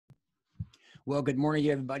Well, good morning,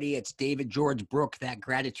 everybody. It's David George Brooke, that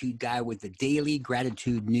gratitude guy with the daily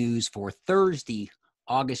gratitude news for Thursday,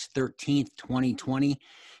 August 13th, 2020.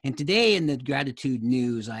 And today in the gratitude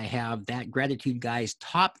news, I have that gratitude guy's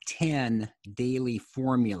top 10 daily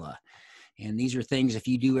formula. And these are things, if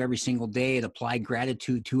you do every single day and apply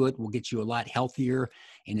gratitude to it, will get you a lot healthier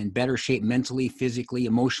and in better shape mentally, physically,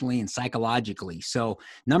 emotionally, and psychologically. So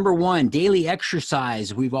number one, daily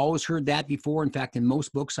exercise. We've always heard that before. In fact, in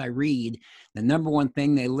most books I read, the number one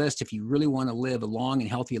thing they list if you really want to live a long and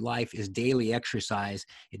healthy life is daily exercise.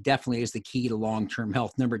 It definitely is the key to long-term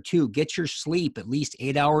health. Number two, get your sleep at least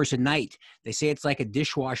 8 hours a night. They say it's like a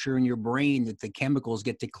dishwasher in your brain that the chemicals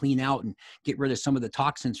get to clean out and get rid of some of the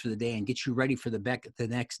toxins for the day and get you ready for the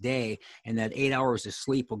next day. And that 8 hours of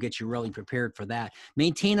sleep will get you really prepared for that.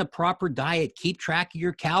 Maintain a proper diet. Keep track of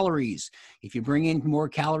your calories. If you bring in more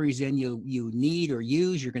calories than you need or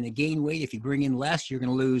use, you're going to gain weight. If you bring in less, you're going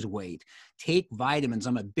to lose weight. Take vitamins.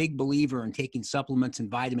 I'm a big believer in taking supplements and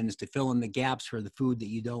vitamins to fill in the gaps for the food that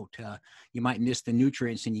you don't. You might miss the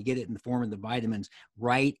nutrients and you get it in the form of the vitamins.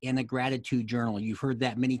 Write in a gratitude journal. You've heard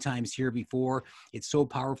that many times here before. It's so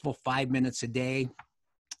powerful. 5 minutes a day.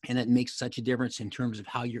 And it makes such a difference in terms of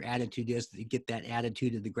how your attitude is, to get that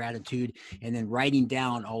attitude of the gratitude. And then writing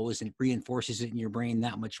down always reinforces it in your brain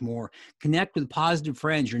that much more. Connect with positive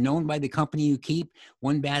friends. You're known by the company you keep.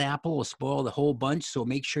 One bad apple will spoil the whole bunch. So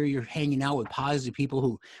make sure you're hanging out with positive people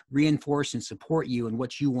who reinforce and support you in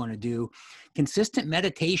what you want to do. Consistent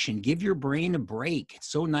meditation. Give your brain a break. It's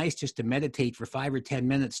so nice just to meditate for 5 or 10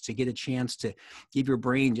 minutes to get a chance to give your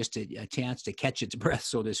brain just a chance to catch its breath,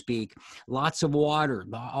 so to speak. Lots of water.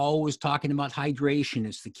 Always talking about hydration.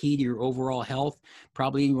 It's the key to your overall health.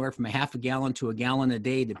 Probably anywhere from a half a gallon to a gallon a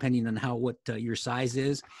day, depending on what your size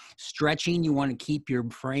is. Stretching. You want to keep your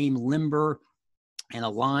frame limber and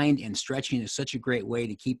aligned, and stretching is such a great way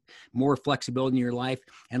to keep more flexibility in your life.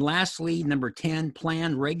 And lastly, number 10,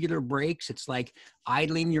 plan regular breaks. It's like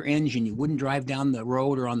idling your engine. You wouldn't drive down the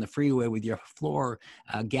road or on the freeway with your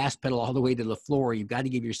gas pedal all the way to the floor. You've got to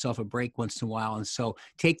give yourself a break once in a while. And so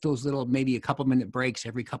take those little, maybe a couple minute breaks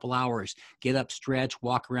every couple hours. Get up, stretch,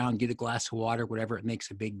 walk around, get a glass of water, whatever. It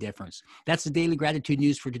makes a big difference. That's the daily gratitude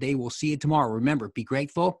news for today. We'll see you tomorrow. Remember, be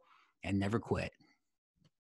grateful and never quit.